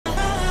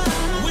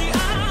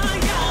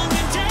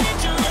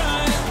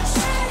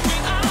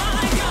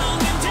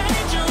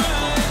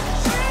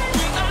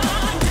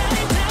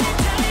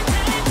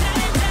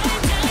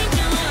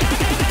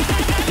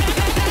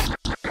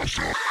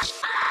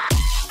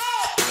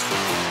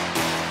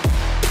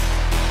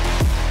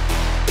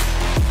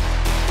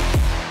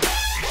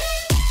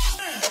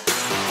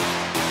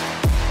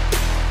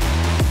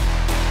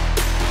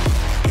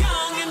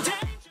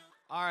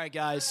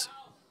right, guys.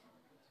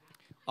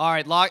 All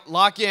right,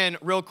 lock in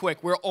real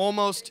quick. We're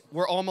almost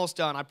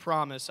done. I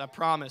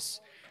promise.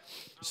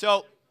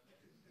 So,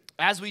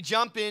 as we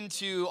jump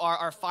into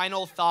our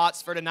final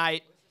thoughts for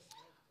tonight,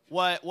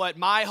 what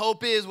my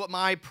hope is, what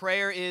my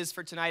prayer is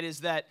for tonight is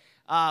that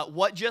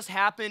what just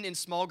happened in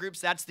small groups,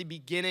 that's the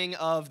beginning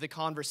of the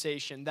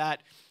conversation.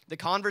 That the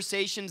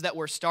conversations that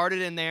were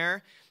started in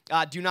there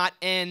do not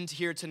end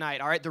here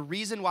tonight, all right? The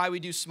reason why we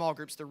do small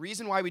groups, the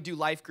reason why we do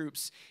life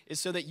groups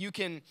is so that you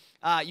can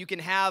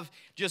have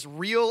just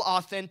real,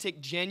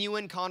 authentic,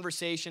 genuine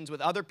conversations with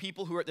other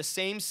people who are at the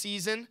same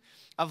season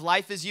of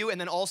life as you,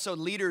 and then also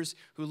leaders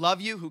who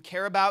love you, who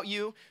care about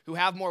you, who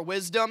have more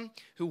wisdom,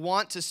 who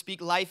want to speak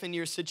life into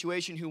your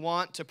situation, who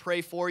want to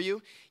pray for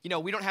you. You know,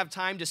 we don't have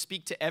time to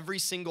speak to every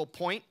single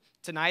point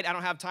tonight. I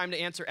don't have time to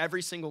answer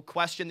every single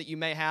question that you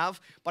may have,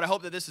 but I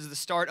hope that this is the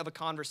start of a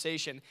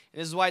conversation.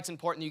 And this is why it's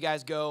important you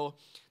guys go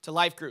to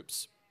life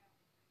groups.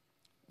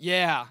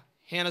 Yeah,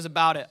 Hannah's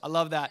about it. I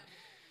love that.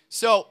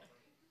 So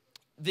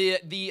the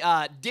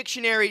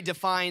dictionary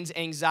defines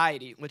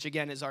anxiety, which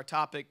again is our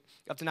topic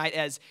of tonight,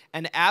 as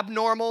an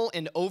abnormal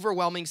and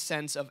overwhelming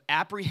sense of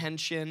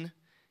apprehension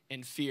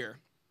and fear,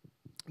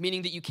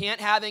 meaning that you can't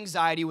have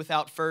anxiety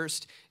without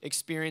first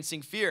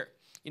experiencing fear.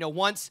 You know,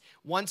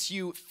 once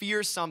you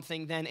fear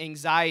something, then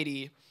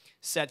anxiety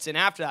sets in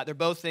after that. They're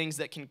both things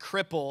that can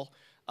cripple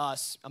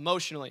us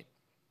emotionally.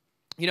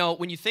 You know,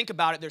 when you think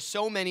about it, there's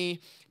so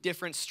many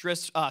different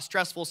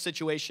stressful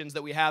situations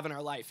that we have in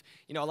our life.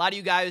 You know, a lot of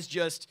you guys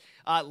just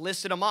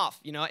listed them off,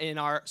 you know, in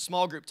our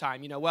small group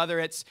time. You know, whether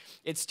it's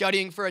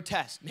studying for a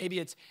test. Maybe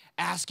it's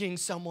asking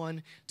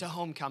someone to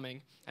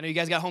homecoming. I know you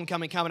guys got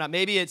homecoming coming up.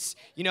 Maybe it's,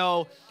 you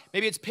know,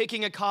 maybe it's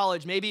picking a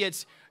college. Maybe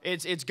it's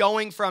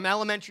going from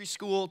elementary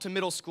school to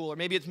middle school, or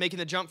maybe it's making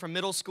the jump from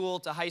middle school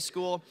to high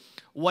school.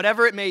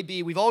 Whatever it may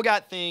be, we've all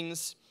got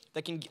things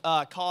that can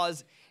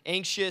cause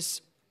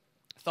anxious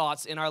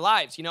thoughts in our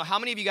lives. You know, how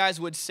many of you guys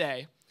would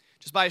say,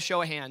 just by a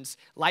show of hands,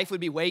 life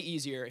would be way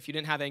easier if you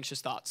didn't have anxious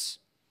thoughts?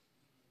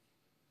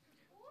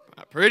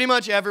 Pretty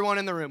much everyone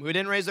in the room who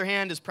didn't raise their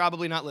hand is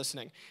probably not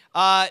listening.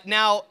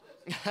 Now,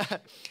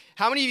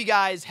 how many of you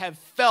guys have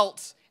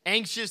felt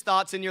anxious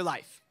thoughts in your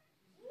life?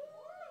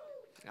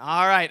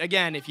 All right,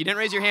 again, if you didn't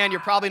raise your hand,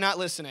 you're probably not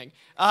listening.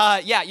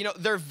 Yeah, you know,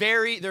 they're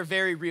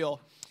very real.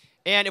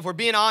 And if we're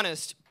being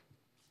honest,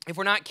 if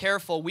we're not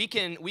careful, we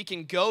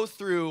can go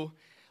through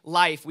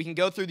life, we can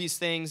go through these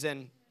things,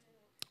 and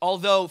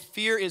although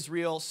fear is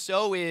real,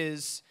 so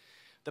is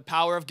the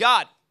power of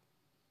God.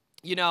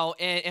 You know,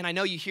 and I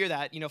know you hear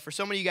that. You know, for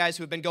so many of you guys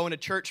who have been going to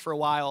church for a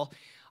while,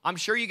 I'm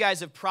sure you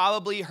guys have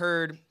probably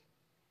heard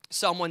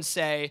someone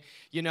say,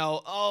 you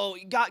know, oh,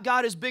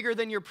 God is bigger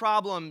than your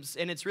problems.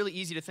 And it's really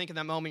easy to think in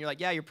that moment, you're like,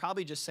 yeah, you're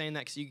probably just saying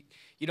that because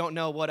you don't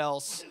know what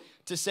else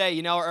to say,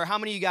 you know. Or how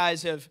many of you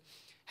guys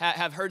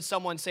have heard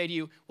someone say to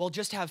you, well,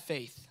 just have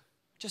faith.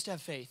 Just have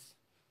faith.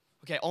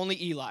 Okay,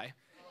 only Eli.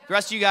 The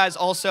rest of you guys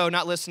also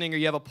not listening, or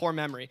you have a poor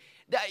memory.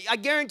 I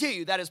guarantee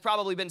you that has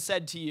probably been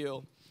said to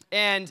you.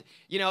 And,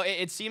 you know,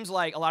 it seems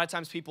like a lot of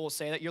times people will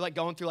say that you're like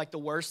going through like the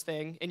worst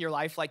thing in your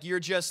life. Like you're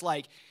just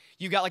like,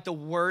 you got like the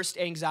worst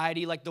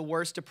anxiety, like the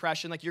worst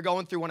depression. Like you're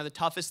going through one of the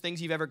toughest things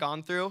you've ever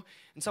gone through.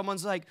 And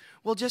someone's like,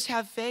 well, just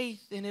have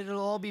faith and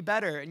it'll all be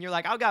better. And you're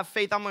like, I've got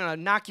faith. I'm going to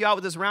knock you out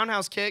with this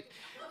roundhouse kick.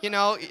 You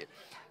know,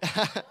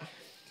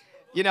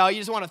 you know, you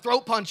just want to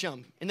throat punch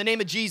them in the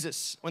name of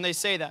Jesus when they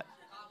say that.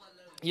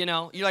 You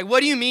know, you're like, what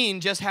do you mean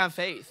just have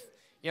faith?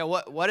 You know,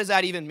 what does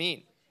that even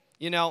mean?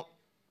 You know,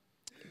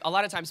 a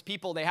lot of times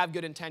people, they have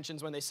good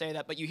intentions when they say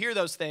that, but you hear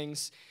those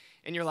things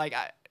and you're like,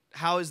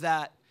 how is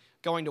that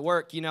going to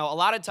work? You know, a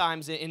lot of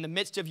times in the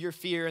midst of your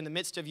fear, in the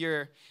midst of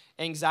your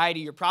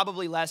anxiety, you're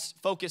probably less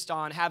focused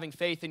on having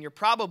faith, and you're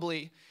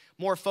probably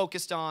more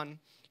focused on,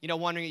 you know,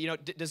 wondering, you know,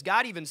 does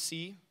God even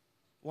see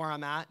where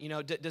I'm at? You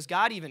know, does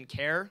God even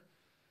care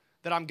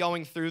that I'm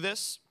going through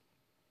this?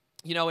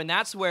 You know, and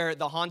that's where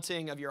the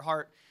haunting of your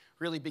heart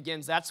really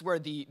begins. That's where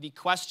the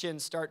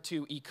questions start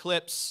to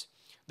eclipse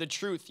the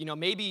truth. You know,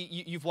 maybe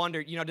you've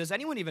wondered, you know, does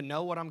anyone even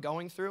know what I'm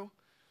going through?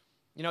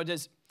 You know,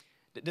 does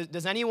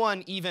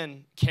anyone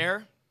even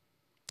care?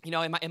 You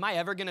know, am I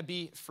ever going to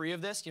be free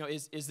of this? You know,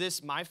 is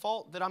this my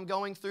fault that I'm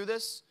going through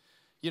this?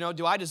 You know,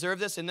 do I deserve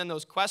this? And then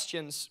those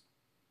questions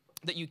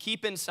that you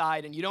keep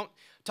inside and you don't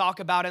talk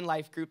about in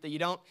life group, that you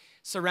don't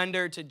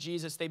surrender to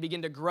Jesus, they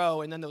begin to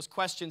grow, and then those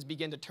questions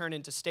begin to turn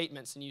into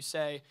statements, and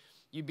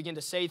you begin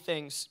to say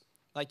things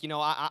like, you know,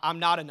 I'm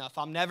not enough.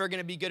 I'm never going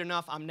to be good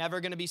enough. I'm never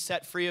going to be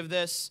set free of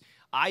this.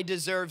 I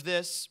deserve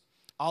this.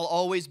 I'll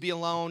always be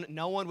alone.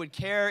 No one would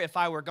care if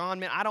I were gone.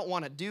 Man, I don't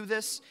want to do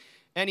this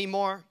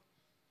anymore.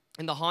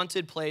 And the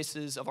haunted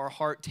places of our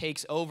heart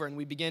takes over, and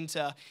we begin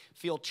to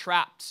feel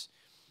trapped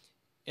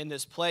in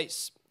this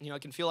place. You know,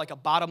 it can feel like a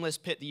bottomless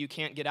pit that you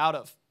can't get out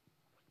of.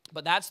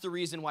 But that's the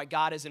reason why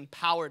God has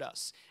empowered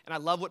us. And I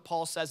love what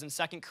Paul says in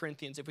 2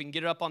 Corinthians. If we can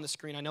get it up on the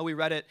screen. I know we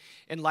read it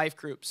in life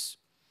groups.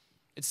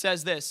 It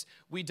says this: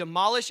 we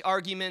demolish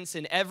arguments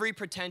and every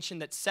pretension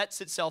that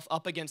sets itself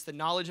up against the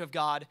knowledge of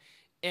God,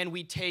 and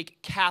we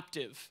take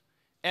captive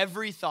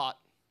every thought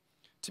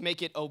to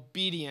make it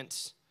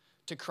obedient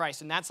to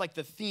Christ. And that's like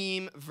the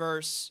theme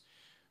verse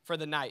for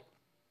the night.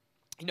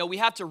 You know, we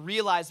have to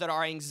realize that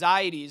our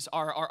anxieties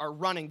are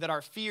running, that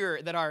our fear,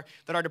 that our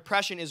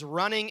depression is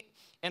running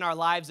in our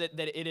lives, that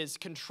it is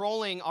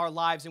controlling our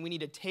lives, and we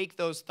need to take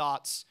those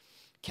thoughts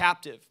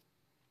captive.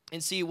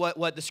 And see,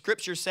 what the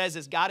scripture says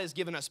is God has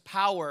given us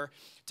power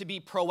to be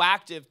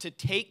proactive, to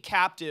take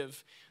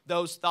captive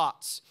those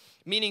thoughts.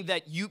 Meaning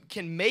that you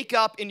can make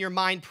up in your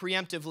mind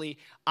preemptively,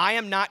 I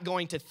am not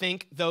going to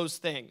think those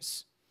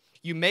things.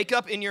 You make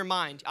up in your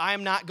mind, I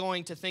am not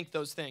going to think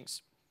those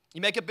things.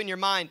 You make up in your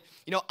mind,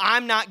 you know,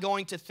 I'm not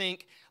going to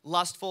think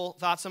lustful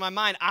thoughts in my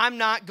mind. I'm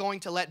not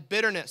going to let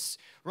bitterness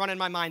run in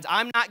my mind.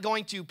 I'm not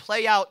going to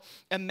play out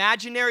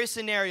imaginary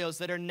scenarios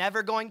that are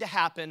never going to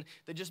happen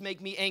that just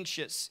make me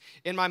anxious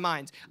in my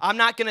mind. I'm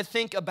not going to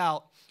think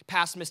about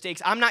past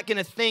mistakes. I'm not going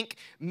to think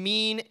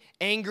mean,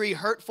 angry,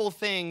 hurtful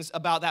things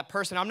about that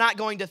person. I'm not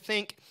going to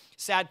think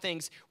sad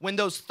things. When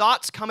those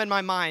thoughts come in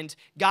my mind,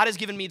 God has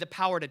given me the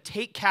power to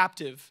take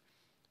captive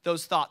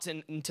those thoughts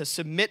and to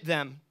submit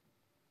them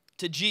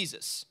to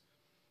Jesus.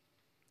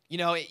 You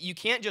know, you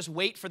can't just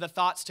wait for the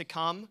thoughts to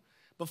come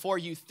before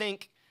you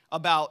think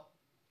about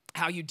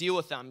how you deal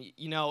with them.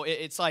 You know,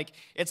 it's like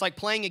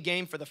playing a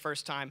game for the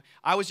first time.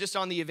 I was just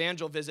on the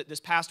Evangel visit this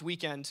past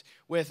weekend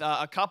with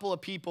a couple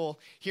of people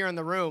here in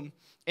the room,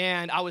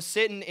 and I was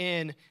sitting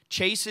in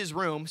Chase's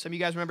room. Some of you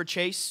guys remember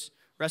Chase?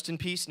 Rest in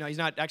peace. No, he's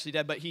not actually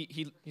dead, but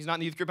he's not in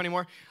the youth group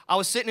anymore. I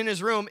was sitting in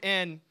his room,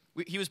 and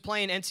he was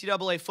playing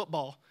NCAA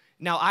football.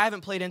 Now, I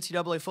haven't played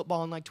NCAA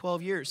football in like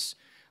 12 years,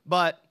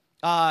 but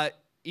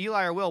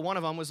Eli or Will, one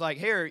of them, was like,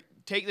 here,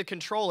 take the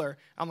controller.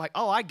 I'm like,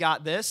 oh, I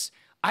got this.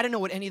 I didn't know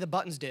what any of the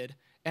buttons did,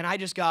 and I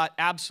just got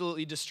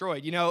absolutely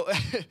destroyed. You know,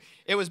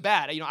 it was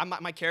bad. You know,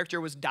 my character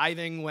was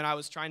diving when I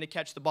was trying to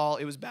catch the ball.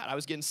 It was bad. I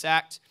was getting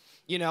sacked.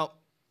 You know,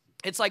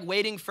 it's like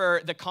waiting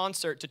for the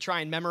concert to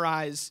try and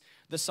memorize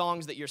the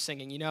songs that you're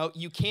singing. You know,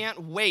 you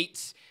can't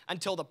wait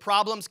until the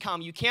problems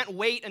come. You can't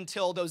wait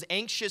until those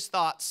anxious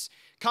thoughts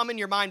come in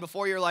your mind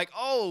before you're like,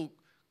 oh,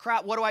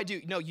 crap, what do I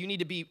do? No, you need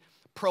to be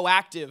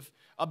proactive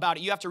about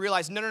it. You have to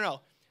realize,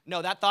 no,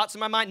 that thought's in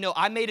my mind. No,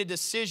 I made a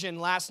decision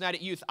last night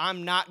at youth.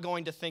 I'm not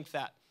going to think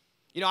that.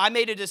 You know, I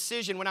made a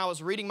decision when I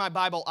was reading my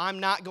Bible. I'm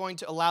not going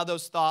to allow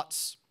those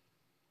thoughts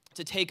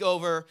to take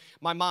over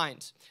my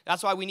mind.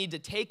 That's why we need to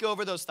take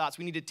over those thoughts.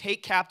 We need to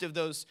take captive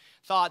those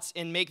thoughts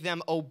and make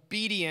them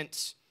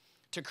obedient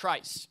to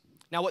Christ.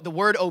 Now, what the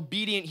word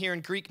obedient here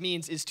in Greek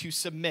means is to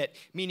submit,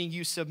 meaning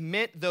you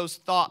submit those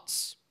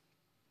thoughts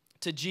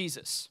to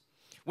Jesus.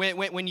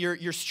 When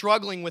you're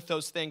struggling with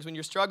those things, when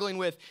you're struggling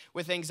with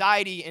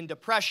anxiety and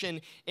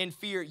depression and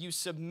fear, you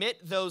submit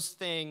those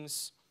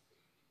things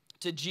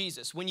to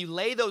Jesus. When you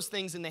lay those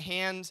things in the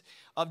hands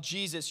of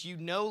Jesus, you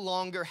no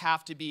longer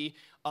have to be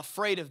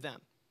afraid of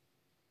them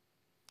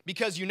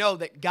because you know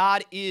that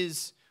God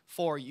is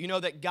for you. You know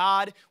that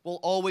God will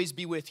always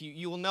be with you.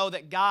 You will know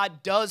that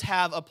God does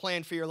have a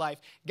plan for your life.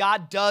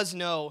 God does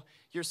know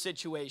your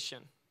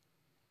situation.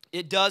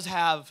 It does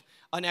have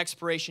an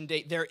expiration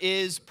date. There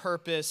is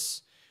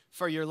purpose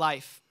for your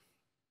life.